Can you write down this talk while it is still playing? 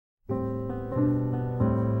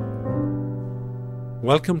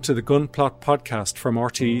Welcome to the GunPlot podcast from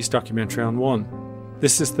RTE's Documentary on One.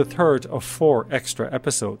 This is the third of 4 extra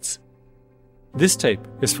episodes. This tape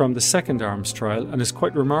is from the second arms trial and is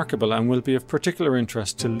quite remarkable and will be of particular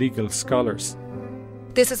interest to legal scholars.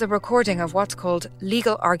 This is a recording of what's called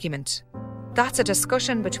legal argument. That's a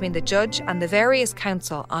discussion between the judge and the various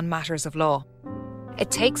counsel on matters of law. It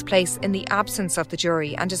takes place in the absence of the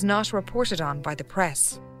jury and is not reported on by the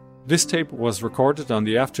press. This tape was recorded on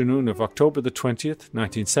the afternoon of October the 20th,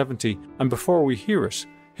 1970, and before we hear it,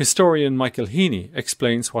 historian Michael Heaney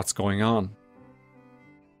explains what's going on.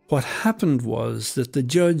 What happened was that the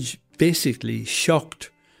judge basically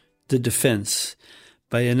shocked the defence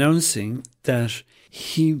by announcing that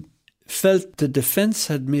he felt the defence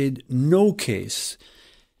had made no case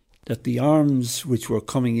that the arms which were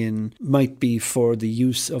coming in might be for the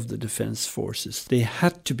use of the defence forces. They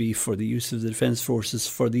had to be for the use of the defence forces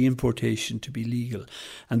for the importation to be legal.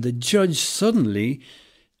 And the judge suddenly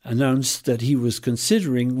announced that he was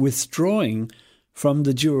considering withdrawing from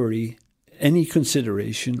the jury any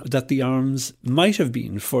consideration that the arms might have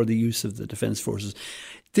been for the use of the defence forces.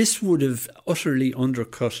 This would have utterly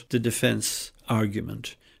undercut the defence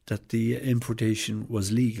argument that the importation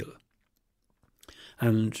was legal.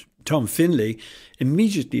 And Tom Finlay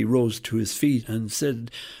immediately rose to his feet and said,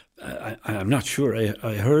 I'm not sure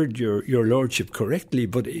I heard your lordship correctly,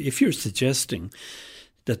 but if you're suggesting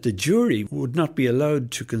that the jury would not be allowed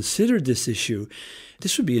to consider this issue,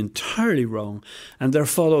 this would be entirely wrong. And there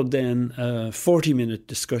followed then a 40-minute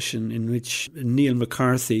discussion in which Neil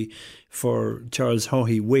McCarthy for Charles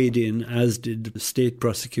Haughey weighed in, as did the state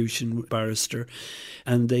prosecution barrister,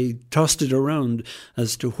 and they tossed it around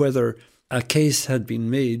as to whether a case had been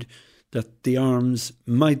made that the arms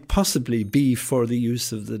might possibly be for the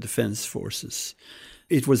use of the defence forces.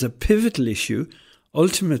 It was a pivotal issue.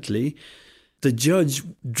 Ultimately, the judge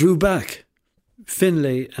drew back.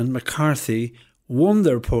 Finlay and McCarthy won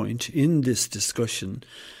their point in this discussion,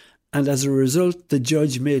 and as a result, the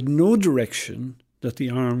judge made no direction that the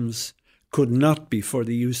arms could not be for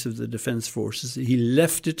the use of the defence forces. He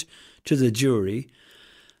left it to the jury,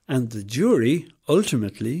 and the jury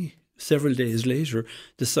ultimately, several days later,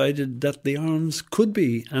 decided that the arms could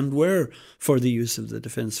be and were for the use of the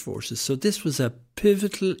defence forces. So this was a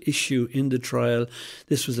pivotal issue in the trial.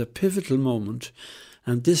 This was a pivotal moment.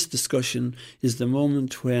 And this discussion is the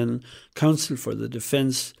moment when counsel for the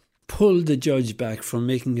defence pulled the judge back from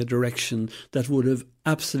making a direction that would have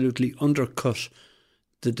absolutely undercut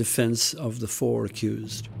the defence of the 4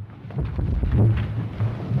 accused.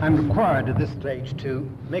 I'm required at this stage to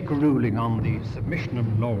make a ruling on the submission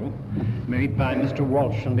of law made by Mr.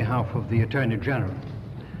 Walsh on behalf of the Attorney General.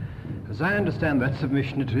 As I understand that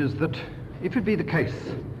submission, it is that if it be the case,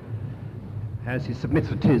 as he submits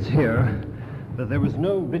it is here, that there was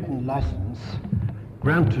no written license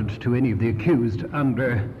granted to any of the accused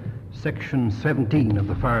under Section 17 of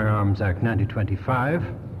the Firearms Act 1925,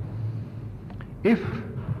 if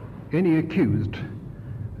any accused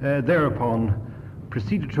thereupon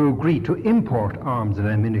proceeded to agree to import arms and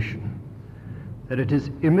ammunition, that it is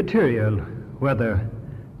immaterial whether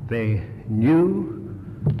they knew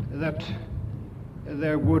that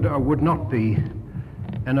there would or would not be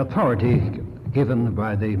an authority given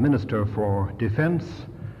by the Minister for Defence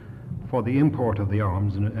for the import of the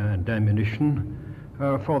arms and ammunition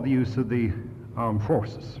for the use of the armed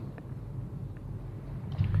forces.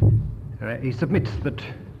 He submits that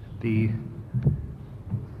the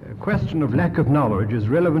question of lack of knowledge is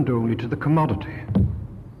relevant only to the commodity.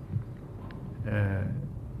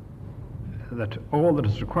 That all that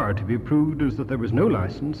is required to be proved is that there was no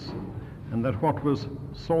license, and that what was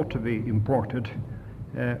sought to be imported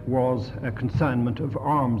was a consignment of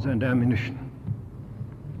arms and ammunition,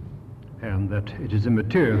 and that it is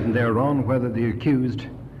immaterial from thereon whether the accused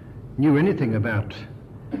knew anything about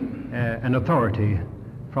an authority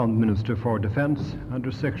from the Minister for Defence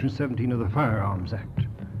under Section 17 of the Firearms Act.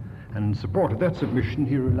 And in support of that submission,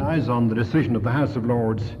 he relies on the decision of the House of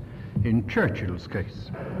Lords in Churchill's case.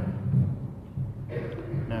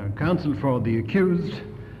 Now, counsel for the accused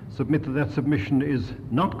submit that submission is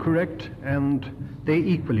not correct, and they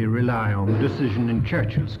equally rely on the decision in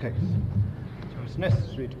Churchill's case. So it's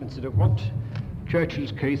necessary to consider what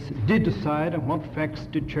Churchill's case did decide and what facts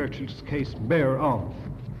did Churchill's case bear on.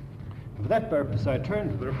 And for that purpose, I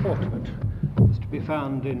turn to the report of it. It's to be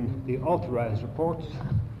found in the authorised reports,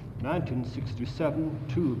 1967,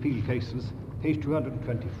 2 appeal cases, page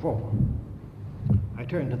 224. I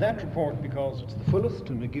turn to that report because it's the fullest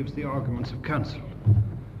and it gives the arguments of counsel.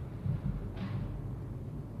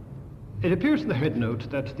 It appears in the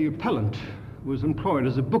headnote that the appellant was employed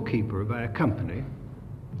as a bookkeeper by a company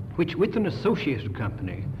which with an associated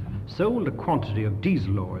company sold a quantity of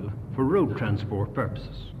diesel oil for road transport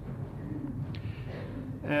purposes.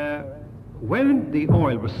 When the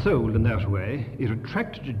oil was sold in that way, it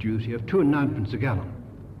attracted a duty of 2 9d a gallon.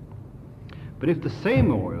 But if the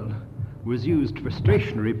same oil was used for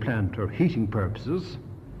stationary plant or heating purposes,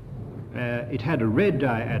 it had a red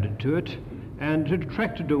dye added to it, and it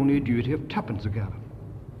attracted only a duty of 2d a gallon.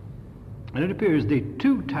 And it appears the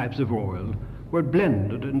two types of oil were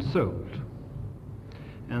blended and sold.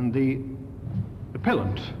 And the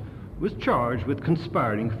appellant was charged with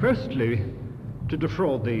conspiring, firstly, to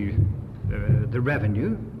defraud the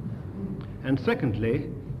revenue, and secondly,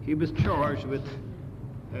 he was charged with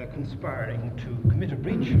conspiring to commit a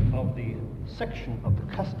breach of the section of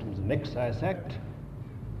the Customs and Excise Act,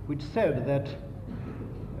 which said that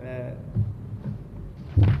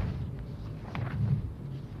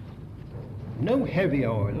no heavy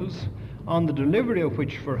oils on the delivery of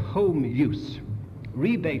which for home use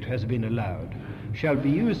rebate has been allowed shall be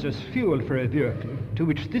used as fuel for a vehicle to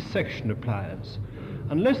which this section applies,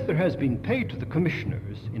 unless there has been paid to the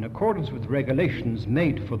commissioners in accordance with regulations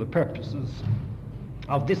made for the purposes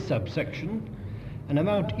of this subsection an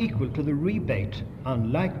amount equal to the rebate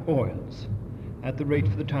on like oils at the rate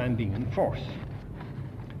for the time being in force.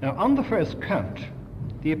 Now, on the first count,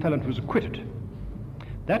 the appellant was acquitted.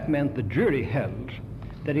 That meant the jury held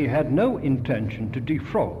that he had no intention to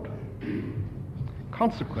defraud.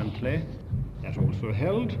 Consequently, that also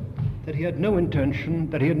held that he had no intention,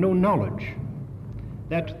 that he had no knowledge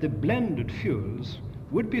that the blended fuels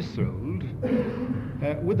would be sold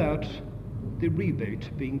without the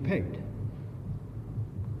rebate being paid.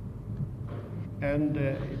 And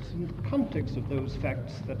it's in the context of those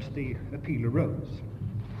facts that the appeal arose,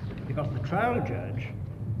 because the trial judge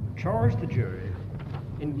charged the jury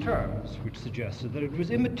in terms which suggested that it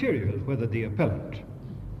was immaterial whether the appellant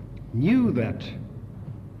knew that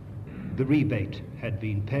the rebate had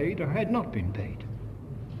been paid or had not been paid.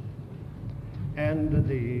 And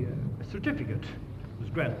the certificate was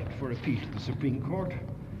granted for appeal to the Supreme Court,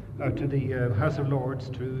 to the House of Lords,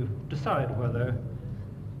 to decide whether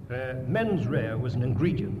mens rea was an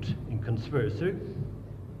ingredient in conspiracy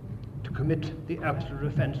to commit the absolute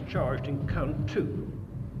offence charged in count 2.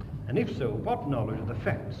 And if so, what knowledge of the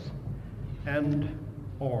facts and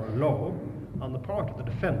or law on the part of the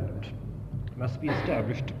defendant must be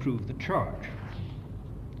established to prove the charge.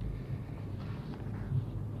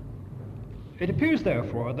 It appears,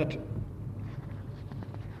 therefore, that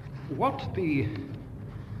what the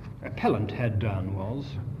appellant had done was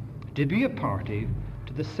to be a party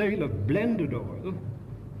to the sale of blended oil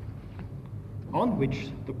on which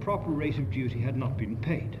the proper rate of duty had not been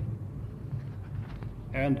paid.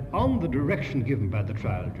 And on the direction given by the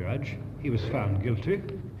trial judge, he was found guilty,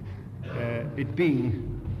 it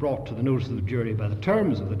being brought to the notice of the jury by the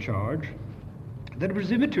terms of the charge that it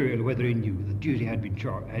was immaterial whether he knew the duty had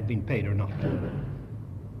been paid or not.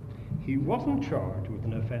 He wasn't charged with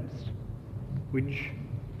an offence which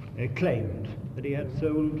claimed that he had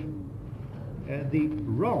sold the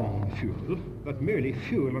wrong fuel, but merely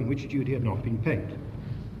fuel on which duty had not been paid.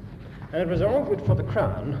 And it was argued for the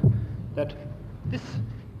Crown that this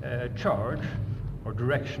charge or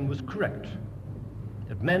direction was correct,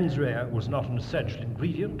 that mens rea was not an essential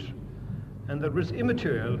ingredient, and that it was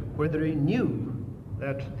immaterial whether he knew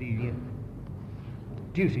that the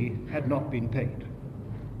duty had not been paid.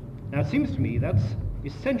 Now, it seems to me that's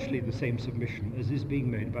essentially the same submission as is being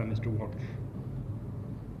made by Mr. Walsh.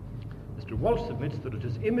 Mr. Walsh submits that it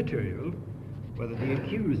is immaterial whether the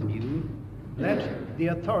accused knew that the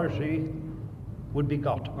authority would be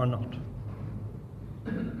got or not.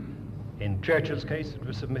 In Churchill's case, it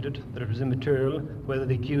was submitted that it was immaterial whether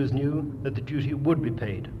the accused knew that the duty would be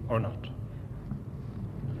paid or not.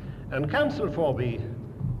 And counsel for the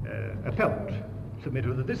appellant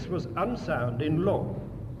submitted that this was unsound in law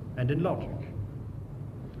and in logic,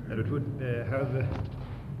 that it would have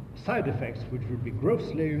side effects which would be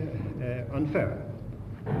grossly unfair.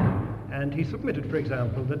 And he submitted, for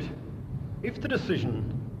example, that if the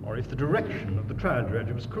decision or if the direction of the trial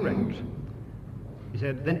judge was correct, he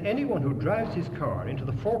said, then anyone who drives his car into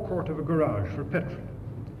the forecourt of a garage for petrol,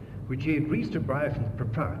 which he agrees to buy from the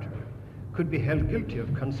proprietor, could be held guilty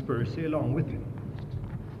of conspiracy along with him.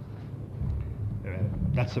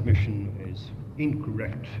 That submission is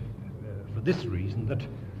incorrect for this reason, that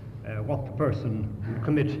what the person would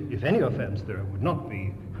commit, if any offence there, would not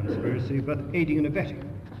be conspiracy, but aiding and abetting.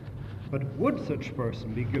 But would such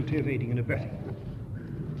person be guilty of aiding and abetting?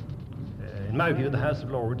 In my view, the House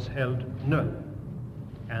of Lords held no,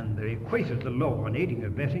 and they equated the law on aiding and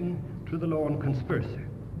abetting to the law on conspiracy.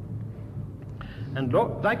 And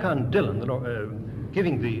Lord Viscount Dillon,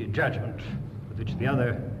 giving the judgment, with which the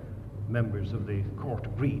other members of the court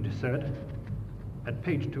agreed, said, at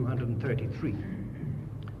page 233,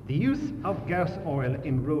 the use of gas oil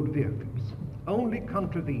in road vehicles only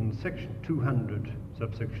contravenes section 200,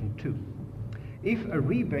 subsection 2, if a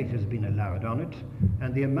rebate has been allowed on it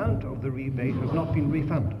and the amount of the rebate has not been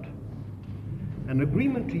refunded. An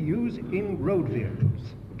agreement to use in road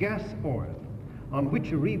vehicles gas oil on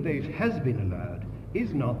which a rebate has been allowed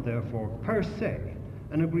is not, therefore, per se,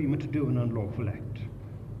 an agreement to do an unlawful act.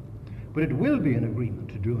 But it will be an agreement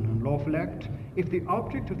to do an unlawful act if the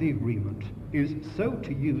object of the agreement is so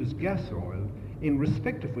to use gas oil in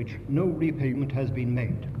respect of which no repayment has been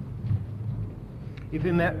made.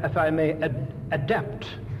 If I may adapt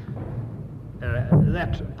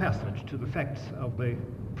that passage to the facts of the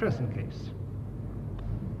present case,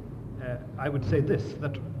 I would say this,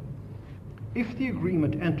 that if the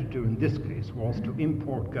agreement entered into in this case was to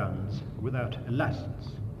import guns without a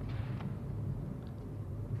license,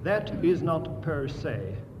 that is not per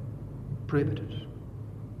se prohibited.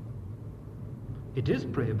 It is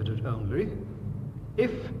prohibited only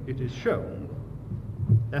if it is shown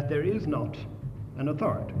that there is not an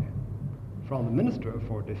authority from the Minister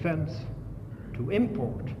for Defence to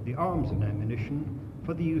import the arms and ammunition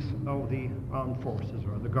for the use of the armed forces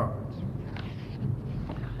or the guards.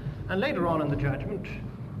 And later on in the judgment,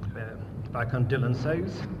 Viscount Dillon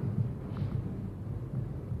says,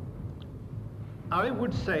 I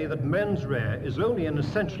would say that mens rea is only an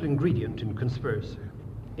essential ingredient in conspiracy,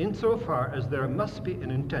 insofar as there must be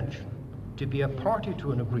an intention to be a party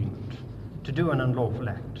to an agreement to do an unlawful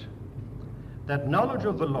act. That knowledge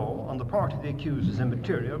of the law on the part of the accused is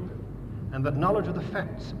immaterial, and that knowledge of the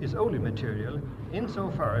facts is only material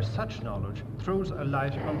insofar as such knowledge throws a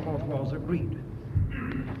light on what was agreed.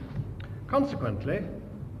 Consequently,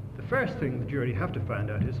 the first thing the jury have to find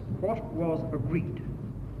out is what was agreed.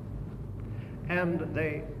 And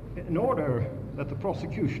in order that the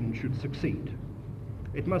prosecution should succeed,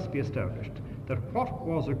 it must be established that what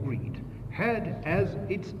was agreed had as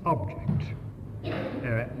its object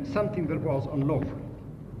something that was unlawful.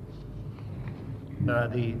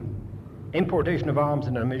 The importation of arms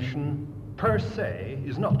and ammunition per se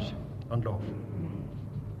is not unlawful.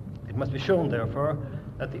 It must be shown, therefore,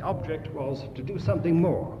 that the object was to do something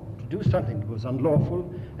more, to do something that was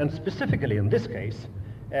unlawful, and specifically in this case,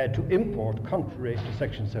 to import contrary to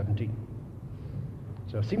Section 17.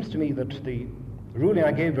 So it seems to me that the ruling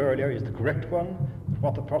I gave earlier is the correct one.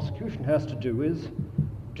 What the prosecution has to do is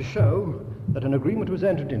to show that an agreement was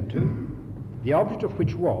entered into, the object of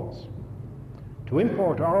which was to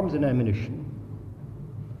import arms and ammunition,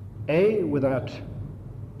 A, without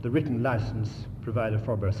the written license provided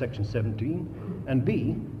for by Section 17, and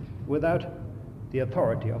B, without the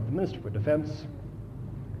authority of the Minister for Defence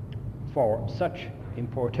for such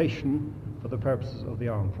importation for the purposes of the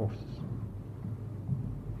armed forces.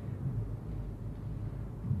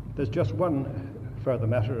 There's just one further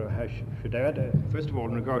matter I should add. First of all,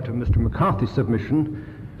 in regard to Mr. McCarthy's submission,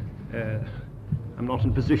 I'm not in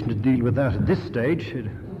a position to deal with that at this stage.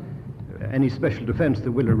 Any special defence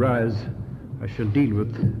that will arise, I shall deal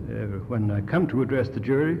with when I come to address the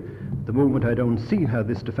jury. At the moment, I don't see how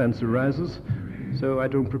this defence arises, so I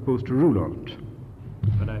don't propose to rule on it.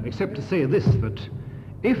 But except to say this, that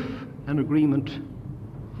if an agreement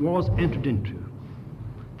was entered into,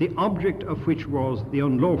 the object of which was the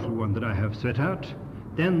unlawful one that I have set out,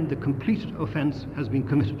 then the completed offence has been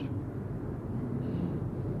committed.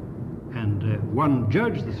 And one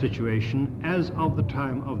judged the situation as of the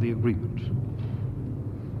time of the agreement.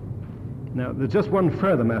 Now, there's just one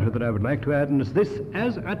further matter that I would like to add, and it's this: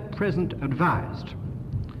 as at present advised,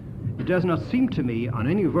 it does not seem to me on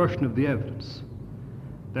any version of the evidence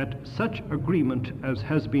that such agreement as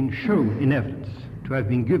has been shown in evidence to have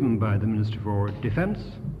been given by the Minister for Defence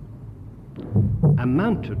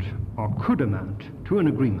amounted or could amount to an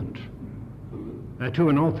agreement, to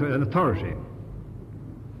an authority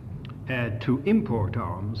to import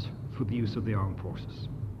arms for the use of the armed forces.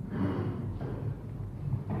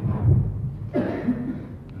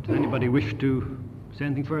 Does anybody wish to say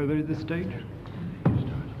anything further at this stage?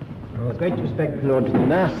 With great respect, Lord, to the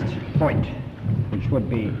last point, which would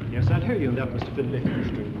be... Yes, I'll hear you on that, Mr. Finlay.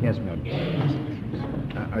 Yes, Lord.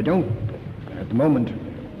 I don't, at the moment,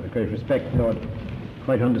 with great respect, Lord,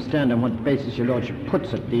 quite understand on what basis your Lordship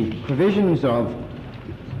puts it. The provisions of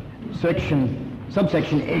subsection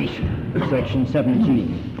 8, section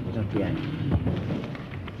 17 is at the end.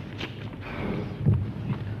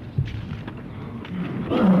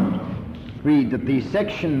 Read that the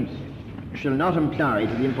section shall not imply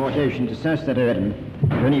to the importation to such that are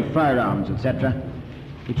or any firearms, etc.,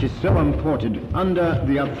 which is so imported under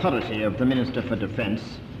the authority of the Minister for Defence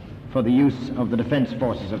for the use of the defence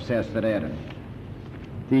forces of Seslererin.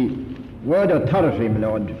 The word authority, my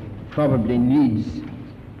lord, probably needs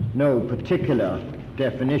no particular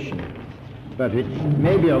definition, but it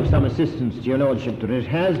may be of some assistance to your lordship that it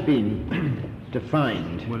has been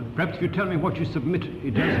defined. Well, perhaps if you tell me what you submit,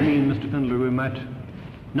 it does mean, Mr. Findlay, we might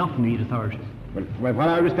not need authority. Well, what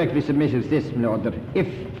I respectfully submit is this, my lord, that if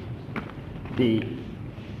the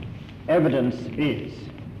evidence is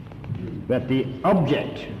that the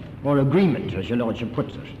object or agreement, as your lordship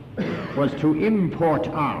puts it, was to import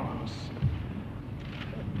arms,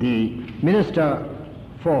 the Minister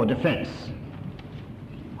for Defence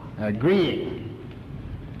agreeing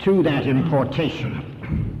to that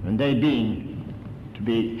importation, and they being to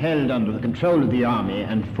be held under the control of the army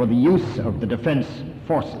and for the use of the defence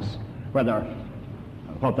forces,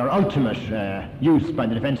 what their ultimate use by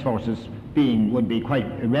the defence forces being would be quite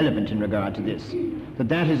irrelevant in regard to this,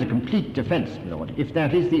 that is a complete defence, my lord, if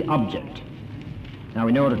that is the object. Now,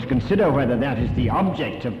 in order to consider whether that is the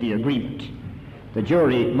object of the agreement, the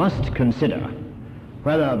jury must consider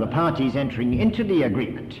whether the parties entering into the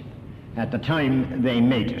agreement at the time they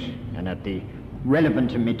made it and at the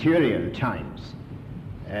relevant and material times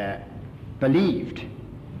believed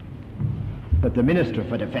that the Minister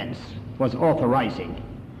for Defence was authorising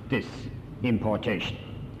this importation.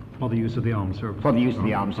 For the use of the armed services. For the use of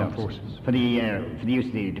the armed services. Forces. For the use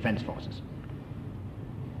of the defence forces.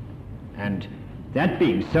 And that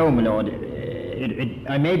being so, my lord,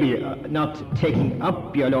 I may be not taking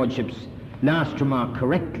up your lordship's last remark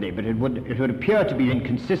correctly, but it would appear to be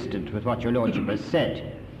inconsistent with what your lordship has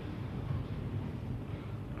said.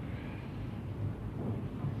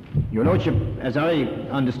 Your lordship, as I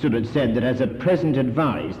understood it, said that as at present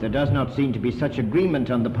advised, there does not seem to be such agreement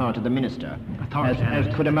on the part of the minister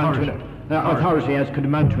as could amount to an authority as could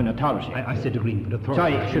amount to an authority. I said agreement,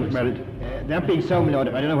 authority. Sorry, that being so, my lord,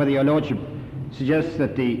 I don't know whether your lordship suggests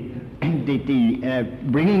that the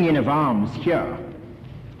bringing in of arms here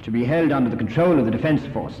to be held under the control of the defence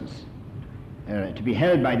forces, to be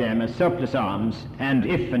held by them as surplus arms, and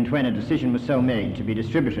if and when a decision was so made, to be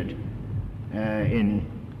distributed in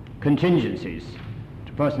contingencies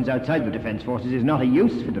to persons outside the defence forces, is not a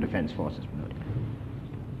use for the defence forces.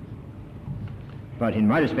 But in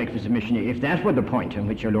my respect for submission, if that were the point on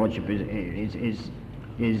which your lordship is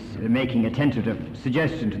making a tentative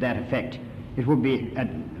suggestion to that effect, it would be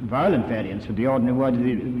at violent variance with the ordinary word,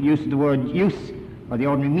 the use of the word use, or the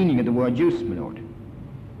ordinary meaning of the word use, my lord.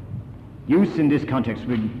 Use in this context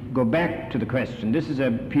would go back to the question, this is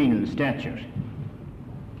a penal statute,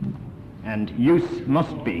 and use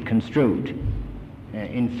must be construed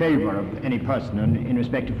in favour of any person in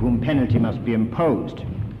respect of whom penalty must be imposed.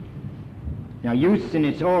 Now, use in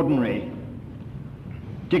its ordinary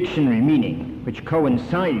dictionary meaning, which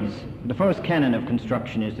coincides, the first canon of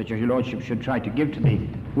construction is that your lordship should try to give to the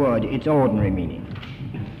word its ordinary meaning.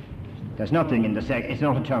 There's nothing in the it's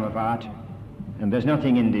not a term of art, and there's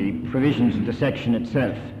nothing in the provisions of the section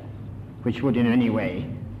itself which would in any way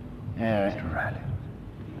Mr. Riley.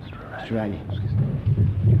 Mr. Riley.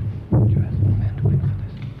 You asked the man to wait for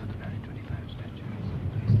this, for the very 25 statues,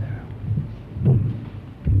 please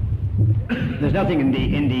there. There's nothing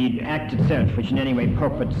in the act itself which in any way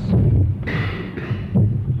purports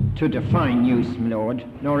to define use, my lord,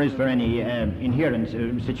 nor is there any inherent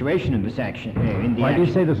situation in this action. Why do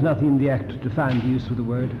you say there's nothing in the act to define the use of the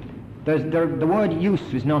word? The word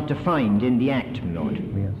use is not defined in the act, my lord.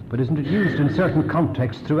 Yes, but isn't it used in certain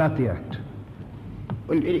contexts throughout the act?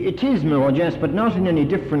 Well, it is, my lord, yes, but not in any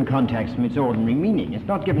different context from its ordinary meaning. It's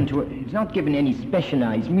not given any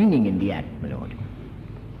specialized meaning in the act, my lord.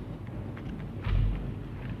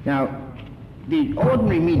 Now, the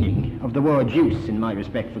ordinary meaning of the word use, in my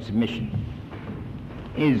respectful submission,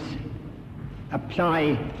 is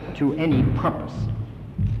apply to any purpose.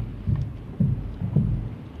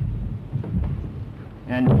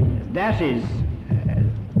 And that is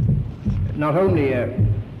not only a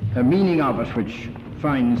meaning of it which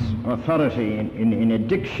finds authority in a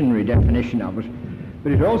dictionary definition of it,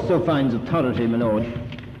 but it also finds authority, my lord,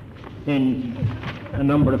 in a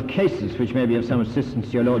number of cases which may be of some assistance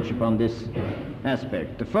to your lordship on this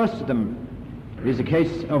aspect. The first of them is a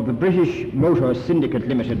case of the British Motor Syndicate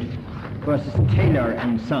Limited versus Taylor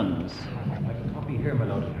and Sons,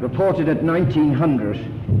 reported at 1900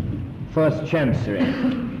 First Chancery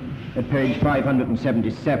at page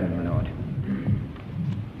 577, my lord.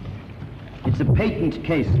 It's a patent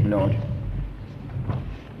case, my lord.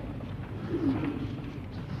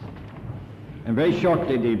 And very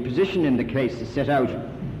shortly, the position in the case is set out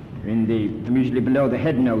immediately below the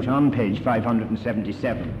head note on page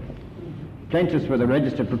 577. Plaintiffs were the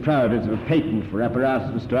registered proprietors of a patent for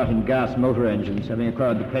apparatus for starting gas motor engines, having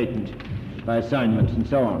acquired the patent by assignment and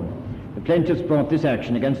so on. The plaintiffs brought this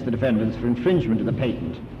action against the defendants for infringement of the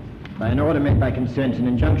patent by an order made by consent, an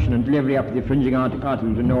injunction and delivery up to the infringing articles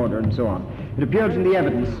in order and so on. It appeared from the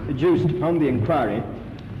evidence adduced upon the inquiry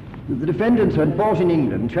that the defendants had bought in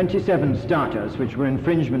England 27 starters which were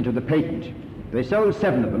infringement of the patent. They sold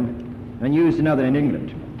 7 of them and used another in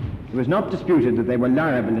England. It was not disputed that they were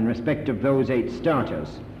liable in respect of those 8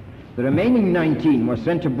 starters. The remaining 19 were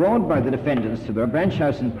sent abroad by the defendants to their branch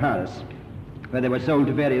house in Paris, where they were sold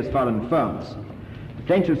to various foreign firms. The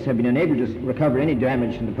plaintiffs have been unable to recover any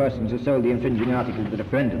damage from the persons who sold the infringing article to the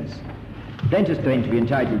defendants. The plaintiffs claim to be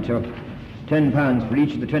entitled to £10 for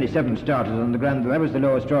each of the 27 starters on the ground that was the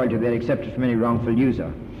lowest royalty they had accepted from any wrongful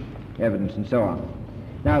user, evidence and so on.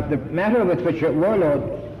 Now, the matter with which your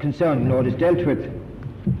Lord concerned, Lord, is dealt with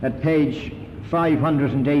at page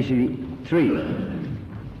 583.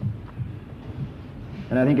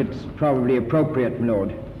 And I think it's probably appropriate, my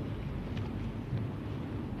Lord,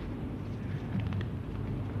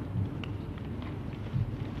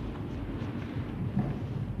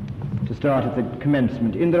 to start at the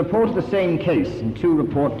commencement. In the report of the same case, in 2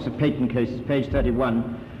 reports of patent cases, page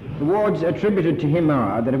 31, the wards attributed to him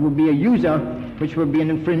are that it would be a user which would be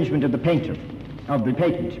an infringement of the patent.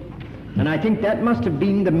 And I think that must have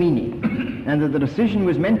been the meaning, and that the decision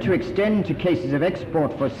was meant to extend to cases of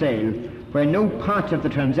export for sale where no part of the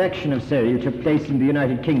transaction of sale took place in the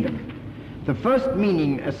United Kingdom. The first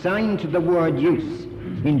meaning assigned to the word use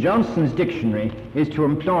in Johnson's dictionary is to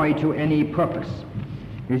employ to any purpose.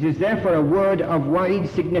 It is therefore a word of wide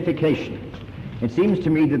signification. It seems to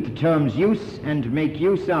me that the terms use and make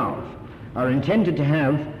use of are intended to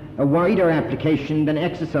have a wider application than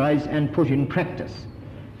exercise and put in practice.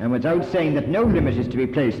 And without saying that no limit is to be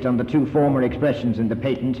placed on the 2 former expressions in the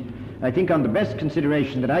patent, I think on the best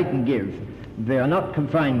consideration that I can give, they are not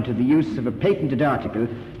confined to the use of a patented article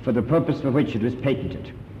for the purpose for which it was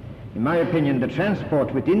patented. In my opinion, the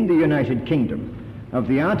transport within the United Kingdom of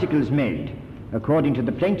the articles made according to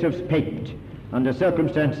the plaintiff's patent under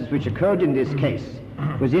circumstances which occurred in this case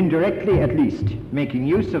was indirectly at least making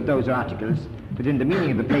use of those articles within the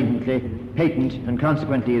meaning of the patent and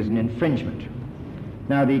consequently is an infringement.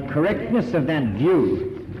 Now, the correctness of that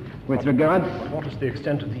view with regard... What is the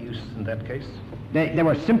extent of the use in that case? They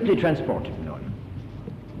were simply transported, no.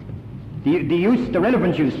 The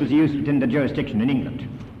relevant use was used within the jurisdiction in England.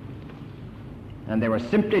 And they were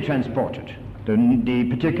simply transported, the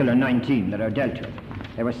particular 19 that are dealt with.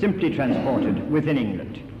 They were simply transported within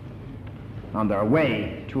England on their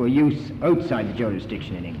way to a use outside the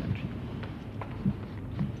jurisdiction in England.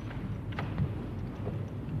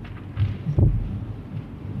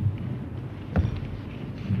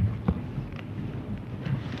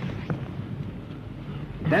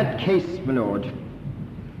 That case, my Lord,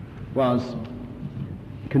 was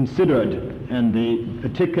considered, and the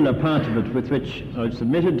particular part of it with which I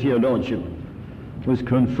submitted to your Lordship was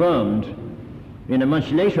confirmed in a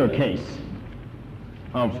much later case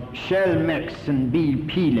of Shell Mex and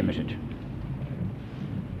BP Limited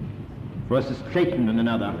versus Clayton and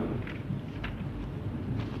another,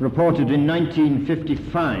 reported in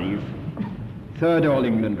 1955, Third All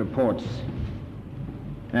England Reports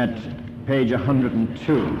at page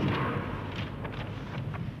 102.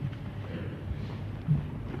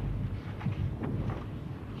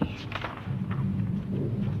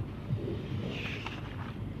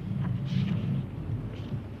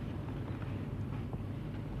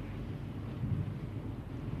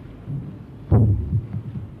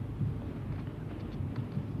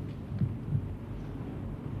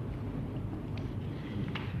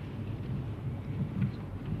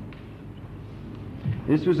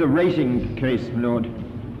 This was a rating case, my Lord.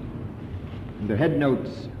 The head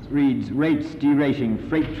notes reads, rates derating,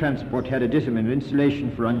 freight transport hereditamen,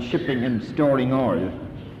 installation for unshipping and storing oil,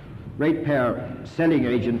 ratepayer selling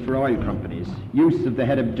agent for oil companies, use of the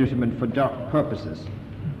hereditamen for dock purposes,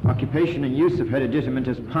 occupation and use of hereditamen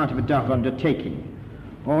as part of a dock undertaking,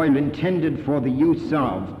 oil intended for the use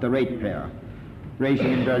of the ratepayer,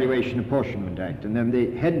 Rating and Valuation Apportionment Act. And then the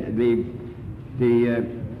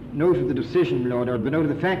note of the decision, Lord, or the note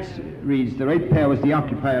of the facts reads, the ratepayer was the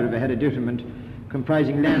occupier of a hereditament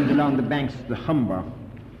comprising land along the banks of the Humber,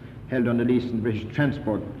 held under lease in the British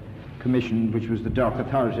Transport Commission, which was the dock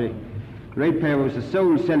authority. The ratepayer was the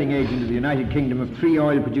sole selling agent of the United Kingdom of 3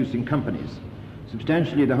 oil-producing companies.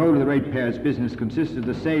 Substantially, the whole of the ratepayer's business consisted of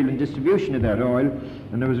the sale and distribution of that oil,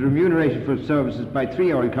 and it was remunerated for its services by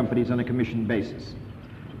 3 oil companies on a commission basis.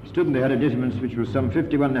 stood in the hereditaments, which were some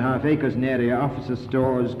 51.5 acres in area, offices,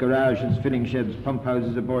 stores, garages, filling sheds, pump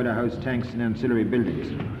houses, a boiler house, tanks and ancillary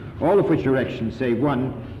buildings, all of which erections, save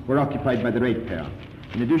one, were occupied by the ratepayer.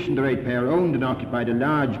 In addition, the ratepayer owned and occupied a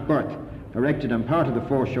large berth erected on part of the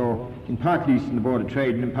foreshore, in part leased in the Board of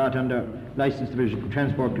Trade and in part under license to the British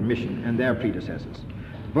Transport Commission and their predecessors.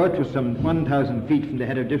 The berth was some 1,000 feet from the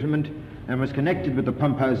hereditament and was connected with the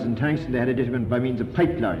pump houses and tanks in the hereditament by means of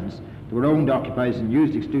pipelines that were owned, occupied and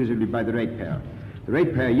used exclusively by the ratepayer. The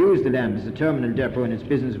ratepayer used the land as a terminal depot in its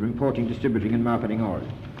business of importing, distributing and marketing oil.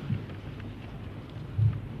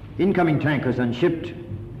 Incoming tankers unshipped,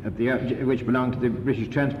 which belonged to the British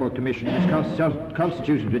Transport Commission, was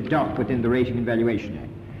constituted a dock within the Rating and Valuation Act.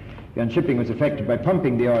 The unshipping was effected by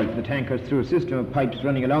pumping the oil to the tankers through a system of pipes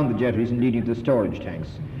running along the jetties and leading to the storage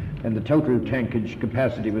tanks. And the total tankage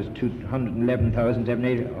capacity was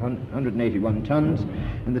 211,181 tons,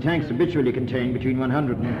 and the tanks habitually contained between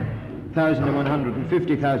 100,000 and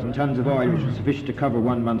 150,000 tons of oil, which was sufficient to cover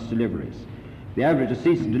 1 month's deliveries. The average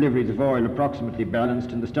receipts and deliveries of oil approximately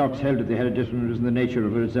balanced, and the stocks held at the hereditament was in the nature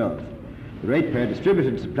of a reserve. The ratepayer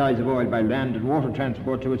distributed supplies of oil by land and water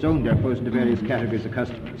transport to its own depots and to various categories of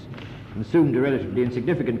customers, and assumed a relatively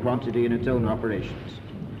insignificant quantity in its own operations.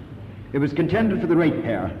 It was contended for the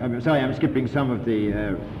ratepayer, I'm skipping some of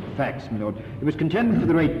the facts, my lord. It was contended for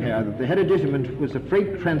the ratepayer that the hereditament was a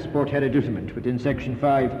freight transport hereditament within Section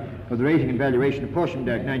 5 of the Rating and Valuation Apportionment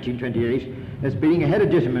Act 1928 as being a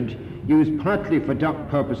hereditament used partly for dock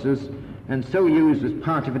purposes and so used as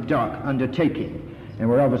part of a dock undertaking, and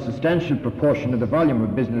whereof a substantial proportion of the volume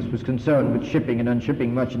of business was concerned with shipping and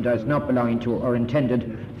unshipping merchandise not belonging to or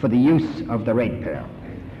intended for the use of the ratepayer.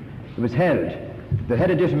 It was held the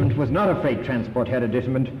hereditament was not a freight transport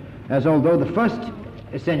hereditament, as although the first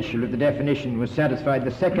essential of the definition was satisfied,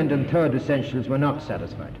 the second and third essentials were not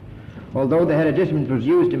satisfied. Although the hereditament was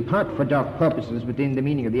used in part for dock purposes within the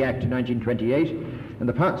meaning of the Act of 1928, and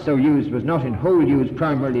the part so used was not in whole use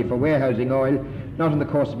primarily for warehousing oil, not in the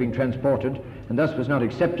course of being transported, and thus was not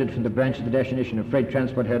accepted from the branch of the definition of freight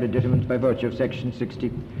transport hereditament by virtue of Section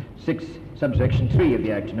 66, subsection 3 of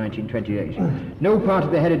the Act of 1928. No part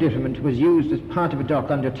of the hereditament was used as part of a dock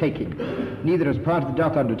undertaking, neither as part of the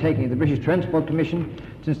dock undertaking of the British Transport Commission,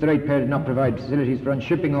 since the ratepayer did not provide facilities for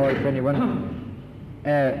unshipping oil for anyone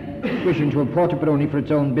wishing to import it, but only for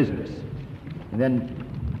its own business. And then,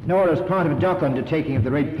 nor as part of a dock undertaking of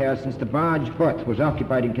the ratepayer, since the barge berth was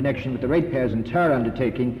occupied in connection with the ratepayer's entire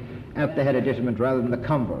undertaking at the hereditament rather than the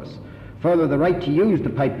converse. Further, the right to use the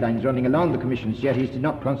pipelines running along the Commission's jetties did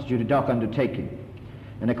not constitute a dock undertaking,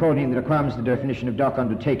 and according to the requirements of the definition of dock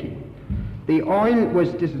undertaking. The oil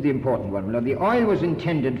was, this is the important one, the oil was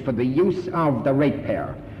intended for the use of the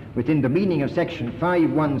ratepayer within the meaning of Section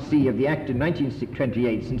 5.1c of the Act of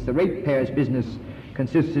 1928, since the ratepayer's business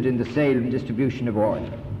consisted in the sale and distribution of oil.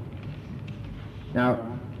 Now,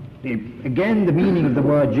 again, the meaning of the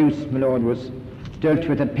word use, my lord, was dealt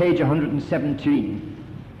with at page 117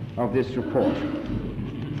 of this report.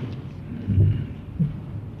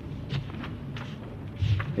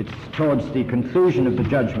 It's towards the conclusion of the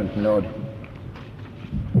judgment, my lord,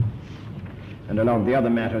 and a lot of the other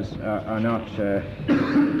matters are not the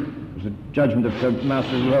judgment of the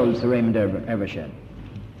Master of the Rolls, Sir Raymond Evershed.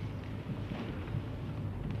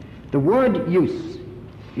 The word use,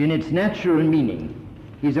 in its natural meaning,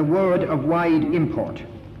 is a word of wide import.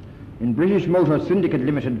 In British Motor Syndicate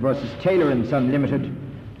Limited versus Taylor & Son Limited,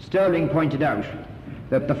 Sterling pointed out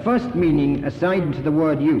that the first meaning assigned to the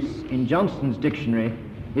word use in Johnston's dictionary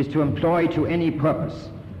is to employ to any purpose.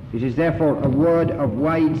 It is therefore a word of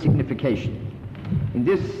wide signification. In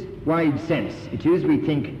this wide sense, it is, we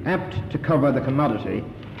think, apt to cover the commodity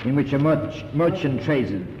in which a merchant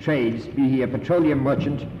trades, be he a petroleum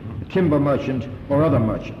merchant, a timber merchant, or other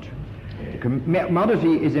merchant. The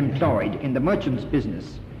commodity is employed in the merchant's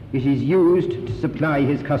business. It is used to supply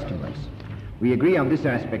his customers. We agree on this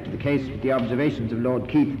aspect of the case with the observations of Lord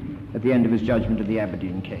Keith at the end of his judgment of the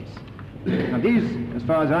Aberdeen case. Now these, as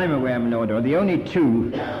far as I'm aware, my lord, are the only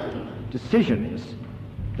two decisions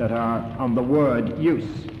that are on the word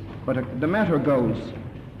use. But the matter goes,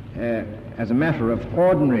 as a matter of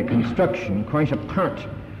ordinary construction, quite apart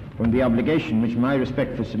from the obligation which my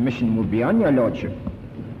respectful submission would be on your lordship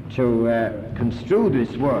to construe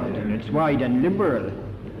this word in its wide and liberal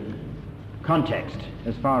context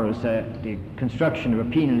as far as the construction of a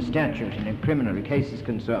penal statute in a criminal case is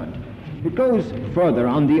concerned. It goes further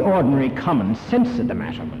on the ordinary common sense of the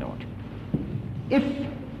matter, my lord. If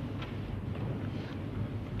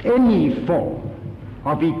any form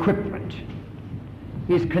of equipment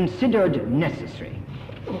is considered necessary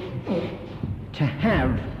to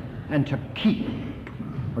have and to keep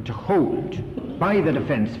or to hold by the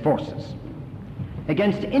defence forces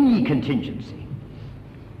against any contingency.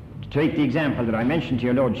 To take the example that I mentioned to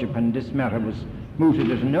your Lordship, and this matter was mooted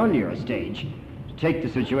at an earlier stage, to take the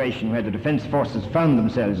situation where the defence forces found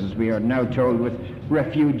themselves, as we are now told, with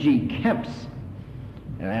refugee camps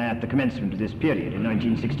at the commencement of this period in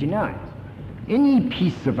 1969. Any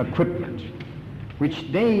piece of equipment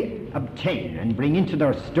which they obtain and bring into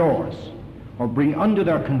their stores or bring under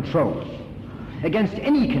their control against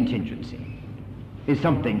any contingency is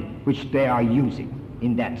something which they are using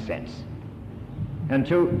in that sense. And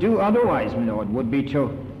to do otherwise, my Lord, would be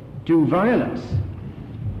to do violence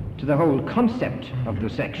to the whole concept of the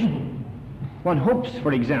section. One hopes,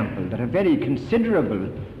 for example, that a very considerable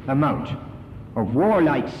amount of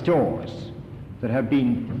warlike stores that have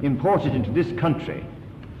been imported into this country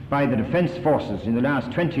by the defence forces in the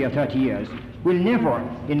last 20 or 30 years will never,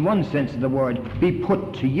 in one sense of the word, be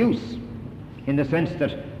put to use, in the sense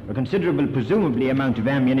that a considerable, presumably, amount of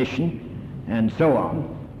ammunition and so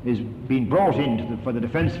on is being brought in for the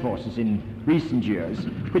defence forces in recent years,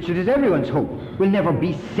 which it is everyone's hope will never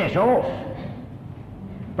be set off.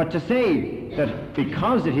 But to say that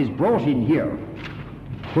because it is brought in here,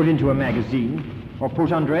 put into a magazine, or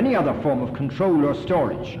put under any other form of control or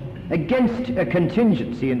storage against a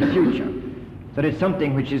contingency in the future, that it's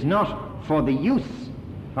something which is not for the use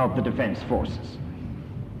of the defence forces,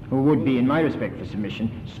 who would be, in my respect for submission,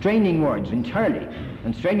 straining words entirely,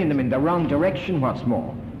 and straining them in the wrong direction, what's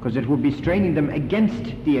more, because it would be straining them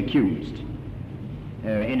against the accused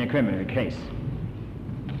in a criminal case.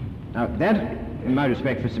 Now that, in my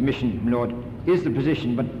respect for submission, my Lord, is the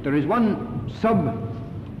position, but there is one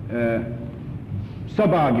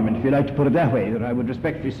sub-argument, if you like to put it that way, that I would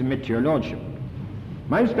respectfully submit to your Lordship.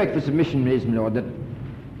 My respect for submission is, my Lord, that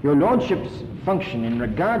your Lordship's function in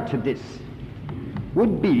regard to this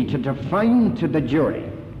would be to define to the jury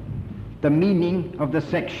the meaning of the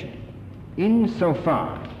section,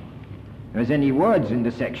 insofar as any words in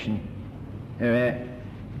the section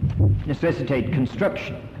necessitate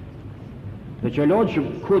construction, that your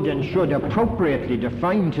Lordship could and should appropriately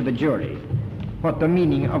define to the jury what the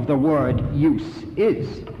meaning of the word use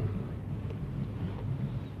is.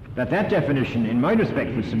 That definition, in my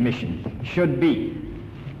respectful submission, should be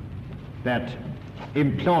that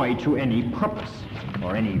employ to any purpose,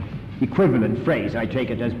 or any equivalent phrase, I take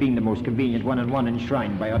it as being the most convenient one and one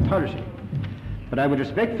enshrined by authority. But I would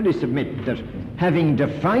respectfully submit that having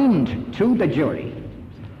defined to the jury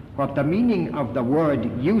what the meaning of the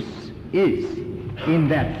word use is in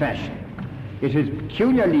that fashion, it is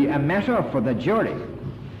peculiarly a matter for the jury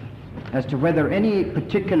as to whether any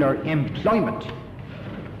particular employment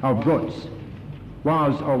of goods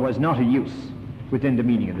was or was not a use within the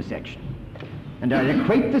meaning of the section. And I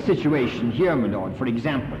equate the situation here, my Lord, for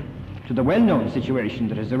example, to the well-known situation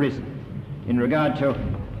that has arisen in regard to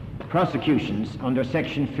prosecutions under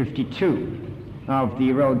Section 52 of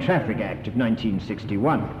the Road Traffic Act of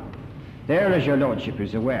 1961. There, as your Lordship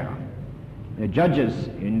is aware, the judges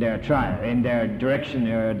in their trial, in their direction,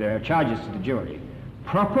 their charges to the jury,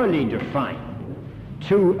 properly define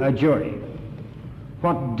to a jury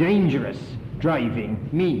what dangerous driving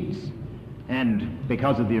means, and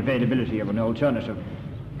because of the availability of an alternative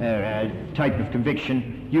type of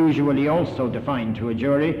conviction, usually also define to a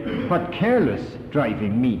jury what careless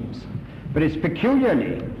driving means. But it's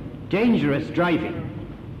peculiarly dangerous driving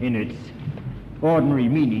in its ordinary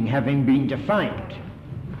meaning having been defined.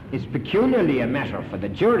 It's peculiarly a matter for the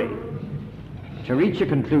jury to reach a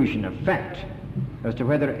conclusion of fact as to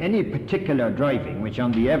whether any particular driving which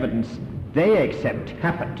on the evidence they accept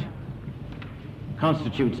happened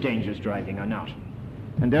constitutes dangerous driving or not.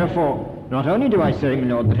 And therefore, not only do I say, my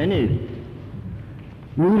Lord, that any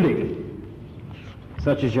ruling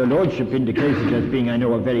such as your Lordship indicated as being, I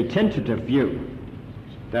know, a very tentative view,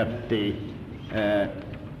 that the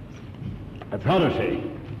authority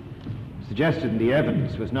suggested in the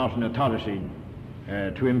evidence was not an authority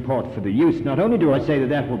to import for the use, not only do I say that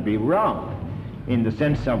that would be wrong in the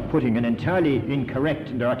sense of putting an entirely incorrect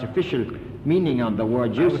and artificial meaning on the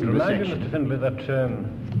word use in the section. Mr. Findlay, that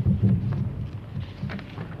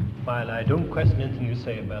while I don't question anything you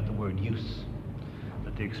say about the word use,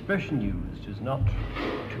 that the expression used is not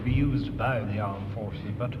to be used by the armed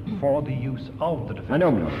forces, but for the use of the defence. I know,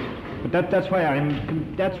 Lord, but that's why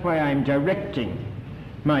I'm directing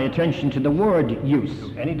my attention to the word use.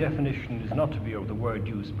 So any definition is not to be of the word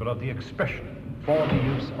use, but of the expression for the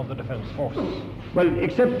use of the defence forces. Well,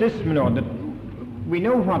 except this, my Lord, that we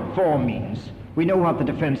know what for means. We know what the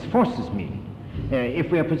defence forces mean.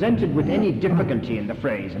 If we are presented with any difficulty in the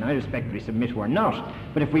phrase, and I respectfully submit we're not,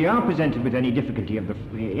 but if we are presented with any difficulty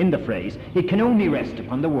in the phrase, it can only rest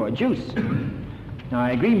upon the word use. Now,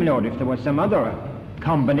 I agree, my lord, if there was some other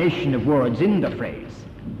combination of words in the phrase,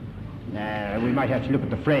 we might have to look at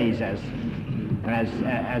the phrase as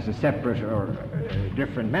a separate or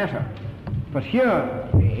different matter. But here,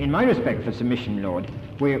 in my respectful submission, Lord,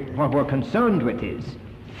 what we're concerned with is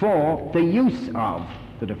for the use of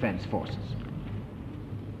the defence forces.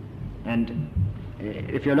 And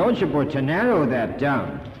if your lordship were to narrow that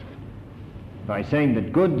down by saying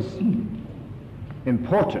that goods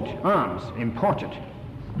imported, arms imported,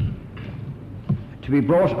 to be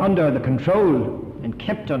brought under the control and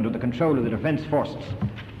kept under the control of the defence forces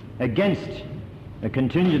against a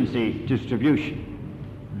contingency distribution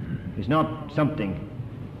is not something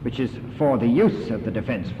which is for the use of the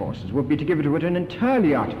defence forces, would be to give it an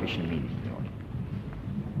entirely artificial meaning.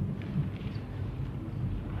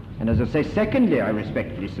 And as I say, secondly, I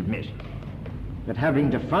respectfully submit that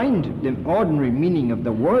having defined the ordinary meaning of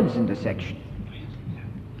the words in the section,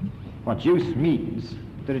 what use means,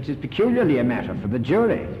 that it is peculiarly a matter for the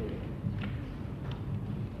jury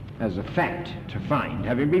as a fact to find,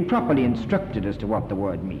 having been properly instructed as to what the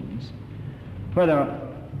word means, whether,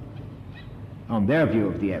 on their view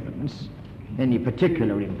of the evidence, any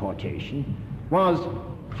particular importation was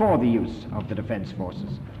for the use of the defence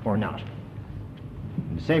forces or not.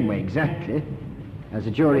 In the same way exactly as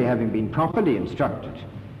a jury, having been properly instructed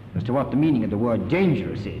as to what the meaning of the word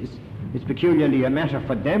dangerous is, it's peculiarly a matter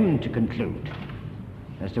for them to conclude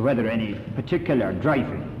as to whether any particular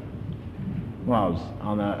driving was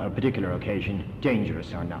on a particular occasion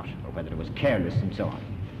dangerous or not, or whether it was careless and so on.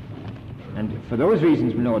 And for those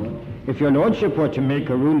reasons, my lord, if your lordship were to make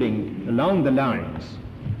a ruling along the lines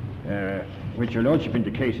which your lordship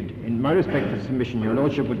indicated, in my respectful submission, your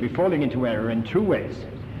lordship would be falling into error in two ways.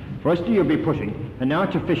 Firstly, you'll be putting an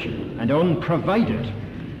artificial and unprovided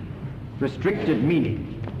restricted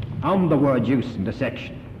meaning on the word use in the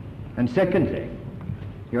section. And secondly,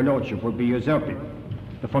 your lordship would be usurping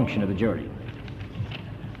the function of the jury.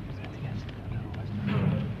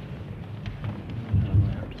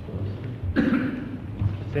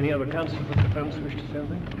 Does any other counsel for the defence wish to say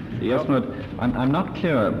anything? Yes, my lord. I'm not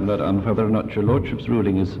clear on whether or not your lordship's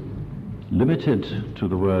ruling is limited to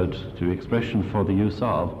the word, to the expression for the use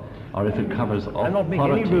of, or if it covers authority. I'm not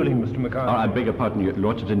making any ruling, Mr. McCarthy. I beg your pardon, your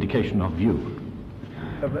lordship's indication of view.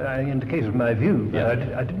 I indicated my view, but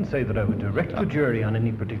Yes. I didn't say that I would direct the jury on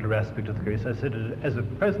any particular aspect of the case. I said, as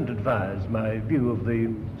at present advised, my view of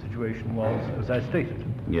the situation was as I stated.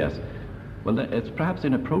 Yes. Well, it's perhaps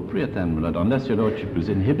inappropriate then, my lord, unless your lordship was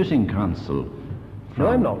inhibiting counsel. No,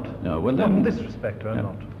 I'm not. No, well Not then, in this respect, I'm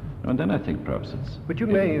not. And then I think perhaps it's... But you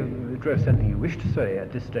may address anything you wish to say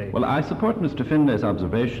at this stage. Well, I support Mr. Finlay's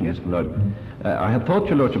observations, Yes. my lord. I had thought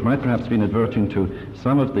your lordship might perhaps been adverting to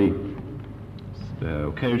some of the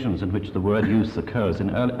occasions in which the word use occurs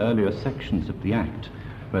in earlier sections of the Act,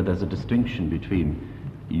 where there's a distinction between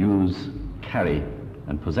use, carry,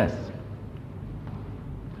 and possess.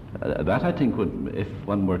 That, I think, would, if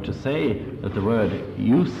one were to say that the word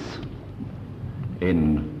use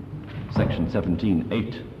in section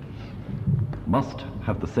 17.8 must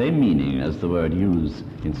have the same meaning as the word use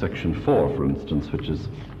in section 4, for instance, which is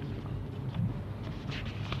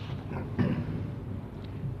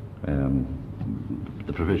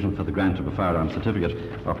the provision for the grant of a firearm certificate,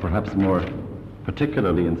 or perhaps more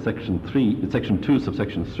particularly in section 2,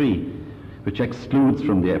 subsection 3, which excludes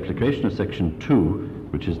from the application of section 2,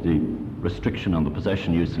 which is the restriction on the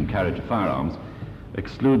possession, use, and carriage of firearms,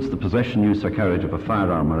 excludes the possession, use, or carriage of a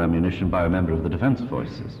firearm or ammunition by a member of the defence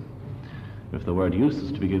forces. If the word use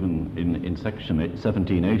is to be given in section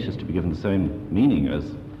 17.8 is to be given the same meaning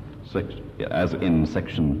as in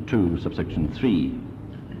section 2, subsection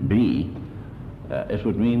 3b, it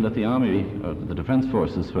would mean that the army, or the defence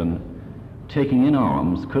forces, when taking in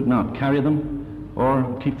arms, could not carry them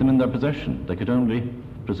or keep them in their possession. They could only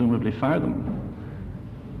presumably fire them.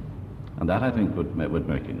 And that, I think, would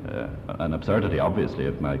make an absurdity, obviously,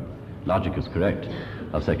 if my logic is correct,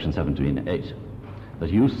 of section 17.8. That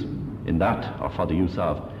use in that, or for the use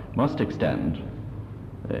of, must extend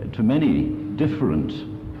to many different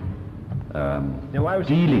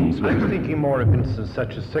dealings with... I was thinking more of instances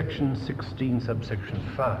such as section 16, subsection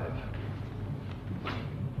 5.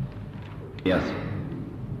 Yes.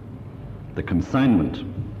 The consignment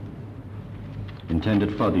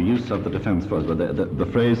intended for the use of the defence force, but the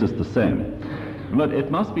phrase is the same. But it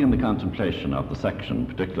must be in the contemplation of the section,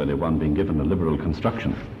 particularly one being given a liberal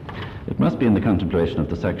construction, it must be in the contemplation of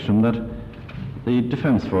the section that the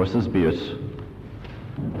defence forces, be it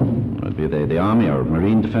be they the Army or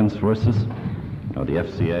Marine Defence Forces or the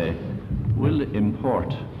FCA, will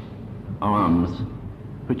import arms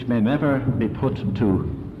which may never be put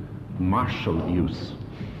to martial use.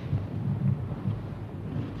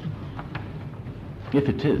 If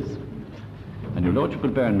it is, and your Lordship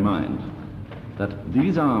will bear in mind that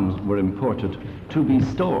these arms were imported to be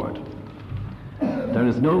stored, there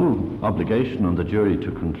is no obligation on the jury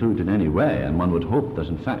to conclude in any way, and one would hope that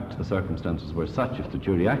in fact the circumstances were such, if the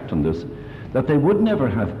jury act on this, that they would never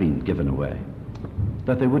have been given away,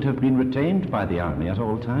 that they would have been retained by the Army at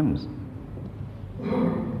all times.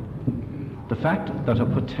 The fact that a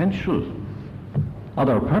potential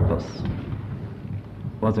other purpose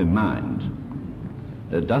was in mind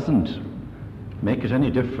doesn't make it any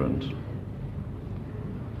different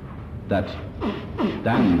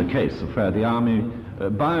than the case of where the Army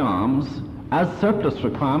buy arms as surplus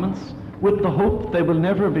requirements with the hope they will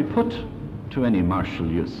never be put to any martial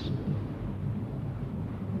use.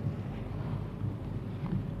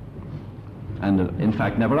 And in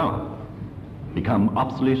fact never are, become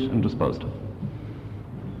obsolete and disposed of.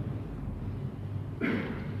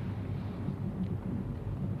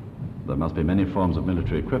 There must be many forms of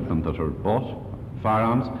military equipment that are bought,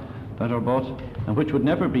 firearms that are bought, and which would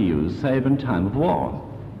never be used save in time of war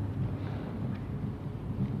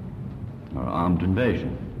or armed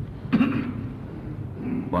invasion.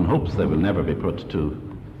 One hopes they will never be put to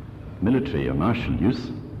military or martial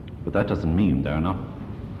use, but that doesn't mean they are not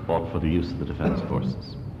bought for the use of the defence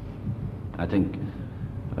forces. I think,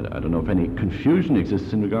 I don't know if any confusion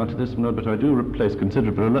exists in regard to this, but I do place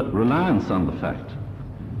considerable reliance on the fact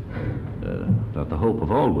that the hope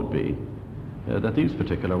of all would be that these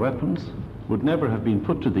particular weapons would never have been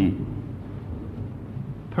put to the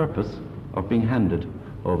purpose of being handed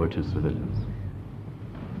over to civilians.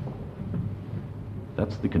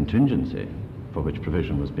 That's the contingency for which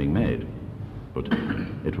provision was being made. But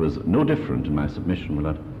it was no different in my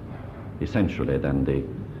submission, essentially, than the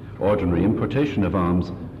ordinary importation of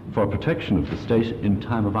arms for protection of the state in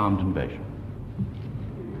time of armed invasion.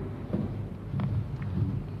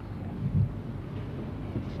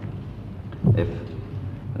 If,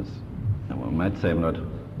 as one might say,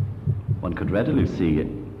 one could readily see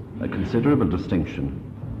a considerable distinction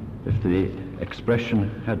if the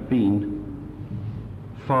expression had been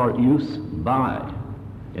for use by,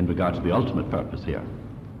 in regard to the ultimate purpose here.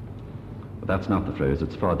 But that's not the phrase,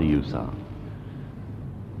 it's for the use of.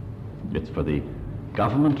 It's for the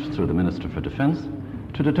government, through the Minister for Defence,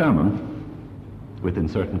 to determine, within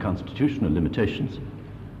certain constitutional limitations,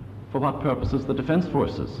 for what purposes the defence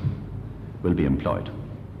forces will be employed.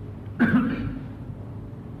 And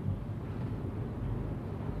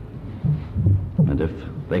if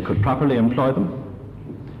they could properly employ them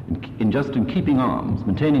in keeping arms,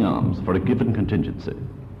 maintaining arms for a given contingency,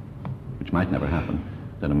 which might never happen,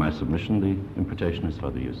 then in my submission the importation is for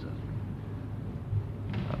the use of.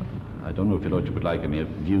 I don't know if your Lordship would like any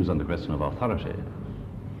views on the question of authority.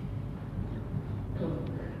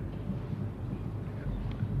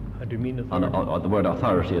 How do you mean authority? On the word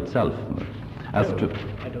authority itself. As No, to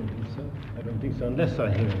I don't think so. I don't think so, unless I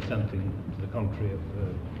hear something to the contrary of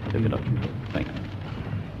Take it up. Thank you.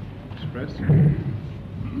 expressed.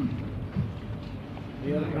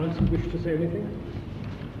 The other counsel wish to say anything?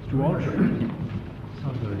 Mr. Walsh?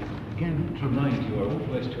 Again, to remind you, I won't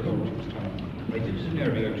waste your Lordship's time. I did at an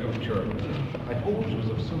earlier juncture, I hope it was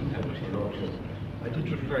of some help to your Lordship. I did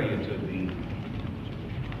refer you to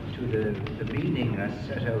the meaning as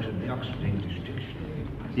set out in the Oxford English Dictionary.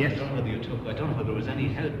 Yes. I don't know whether there was any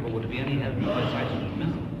help, or would there be any help if I cited it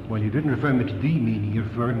now? Well, you didn't refer me to the meaning, you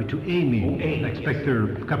referred me to a meaning. A, I expect there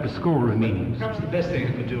are a couple of score of meanings. Perhaps the best thing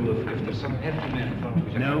I could do if there's some hefty men in front of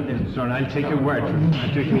me. No, sir, I'll take your word for it.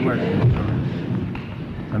 I'll take your word for it, sir.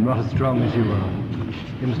 I'm not as strong as you are.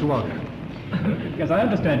 Yeah, Mr. Walker. Yes, I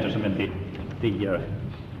understand it. I mean,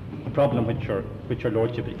 the problem which your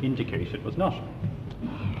Lordship indicated was not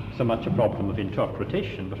so much a problem of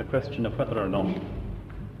interpretation, but a question of whether or not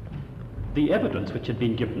the evidence which had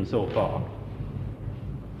been given so far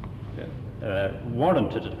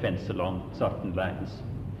warranted a defence along certain lines.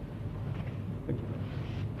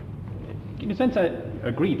 In a sense, I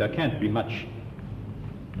agree there can't be much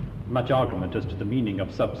argument as to the meaning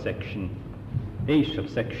of subsection 8 of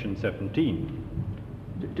section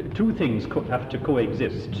 17. Two things have to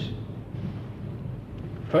coexist.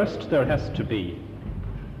 First, there has to be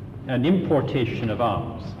an importation of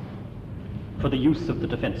arms for the use of the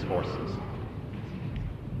defence forces.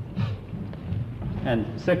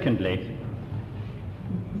 And secondly,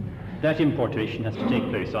 that importation has to take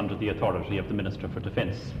place under the authority of the Minister for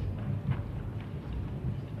Defence.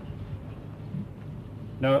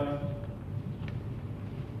 Now,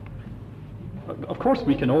 of course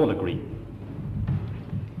we can all agree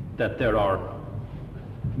that there are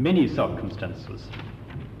many circumstances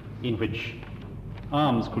in which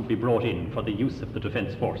arms could be brought in for the use of the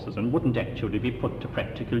defence forces and wouldn't actually be put to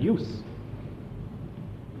practical use.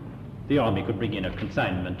 The army could bring in a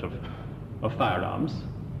consignment of firearms,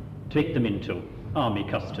 take them into army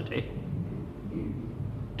custody,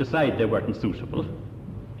 decide they weren't suitable,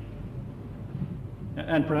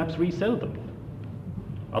 and perhaps resell them,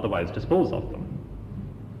 otherwise dispose of them.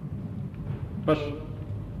 But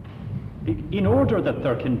in order that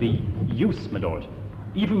there can be use, my lord,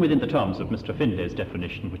 even within the terms of Mr. Finlay's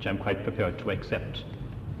definition, which I'm quite prepared to accept,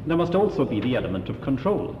 there must also be the element of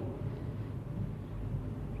control.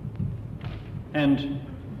 And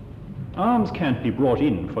arms can't be brought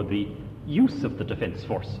in for the use of the defence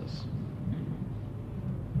forces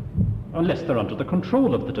unless they're under the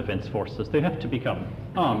control of the defence forces. They have to become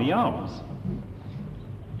army arms.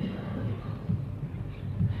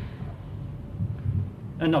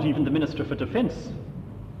 And not even the Minister for Defence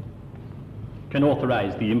can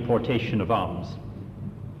authorise the importation of arms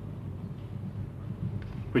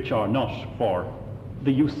which are not for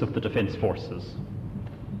the use of the defence forces.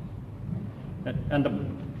 And the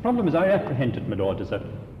problem, as I apprehend it, my lord,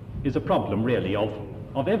 is a problem really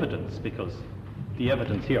of evidence, because the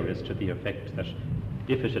evidence here is to the effect that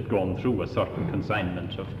if it had gone through, a certain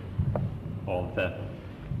consignment of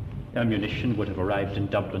ammunition would have arrived in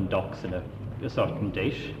Dublin docks in a certain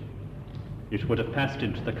date. It would have passed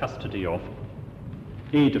into the custody of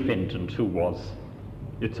a defendant who was,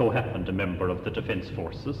 it so happened, a member of the defence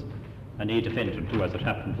forces, and a defendant who, as it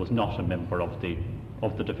happened, was not a member of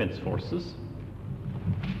the defence forces.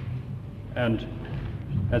 And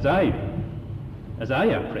as I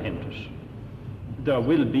apprehend it, there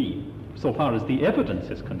will be, so far as the evidence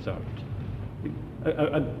is concerned,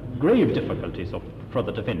 a grave difficulties for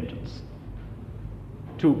the defendants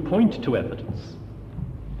to point to evidence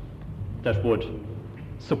that would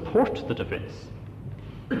support the defence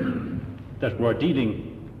that we're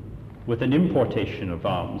dealing with an importation of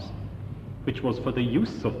arms which was for the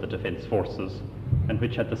use of the defence forces and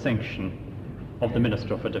which had the sanction of the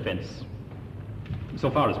Minister for Defence. So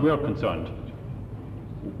far as we're concerned,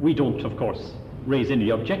 we don't, of course, raise any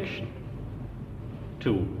objection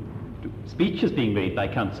to speeches being made by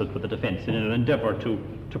counsel for the defence in an endeavour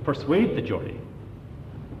to persuade the jury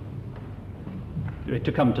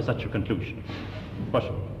to come to such a conclusion.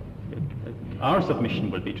 But our submission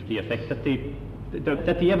will be to the effect that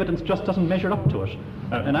the evidence just doesn't measure up to it.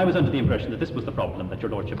 And I was under the impression that this was the problem that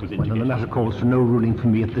your lordship was indicating. Well, the matter calls for no ruling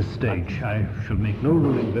from me at this stage. I shall make no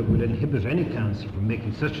ruling that will inhibit any counsel from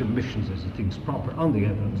making such submissions as he thinks proper on the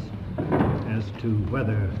evidence as to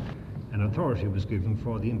whether an authority was given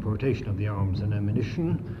for the importation of the arms and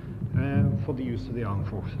ammunition for the use of the armed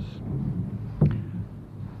forces.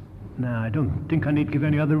 Now, I don't think I need to give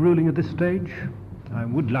any other ruling at this stage. I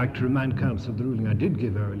would like to remind counsel of the ruling I did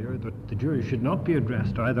give earlier, that the jury should not be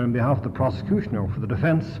addressed either on behalf of the prosecution or for the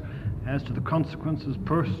defence as to the consequences,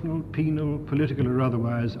 personal, penal, political or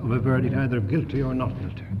otherwise, of a verdict either of guilty or not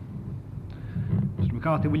guilty. Mr.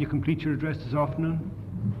 McCarthy, will you complete your address this afternoon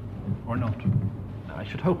or not? I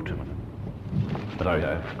should hope to. But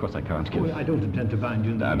of course I can't give... Well, I don't intend to bind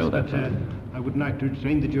you in that. I know that. But I would like to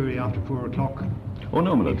restrain the jury after 4 o'clock. Oh,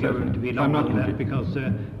 no, my lord, if they were certainly. to be I'm not longer than that, complete. because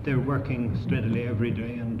they're working steadily every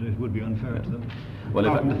day and it would be unfair to them. Well,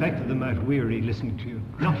 Apart from the fact that they might weary listening to you.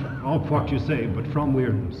 Not of what you say, but from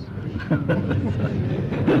weariness.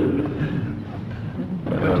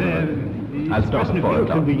 But I'll start at 4 your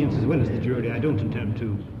o'clock. convenience as well as the jury, I don't intend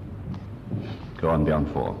to Go on beyond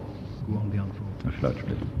 4. go on beyond 4. I shall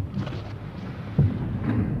actually.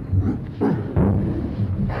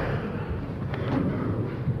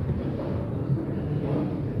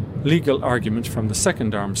 Legal argument from the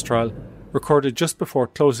second arms trial, recorded just before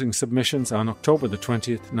closing submissions on October the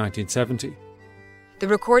 20th, 1970. The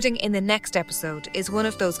recording in the next episode is one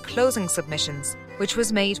of those closing submissions which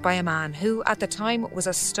was made by a man who at the time was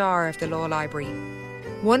a star of the law library.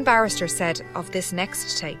 One barrister said of this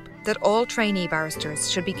next tape that all trainee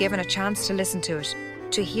barristers should be given a chance to listen to it,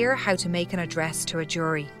 to hear how to make an address to a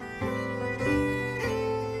jury.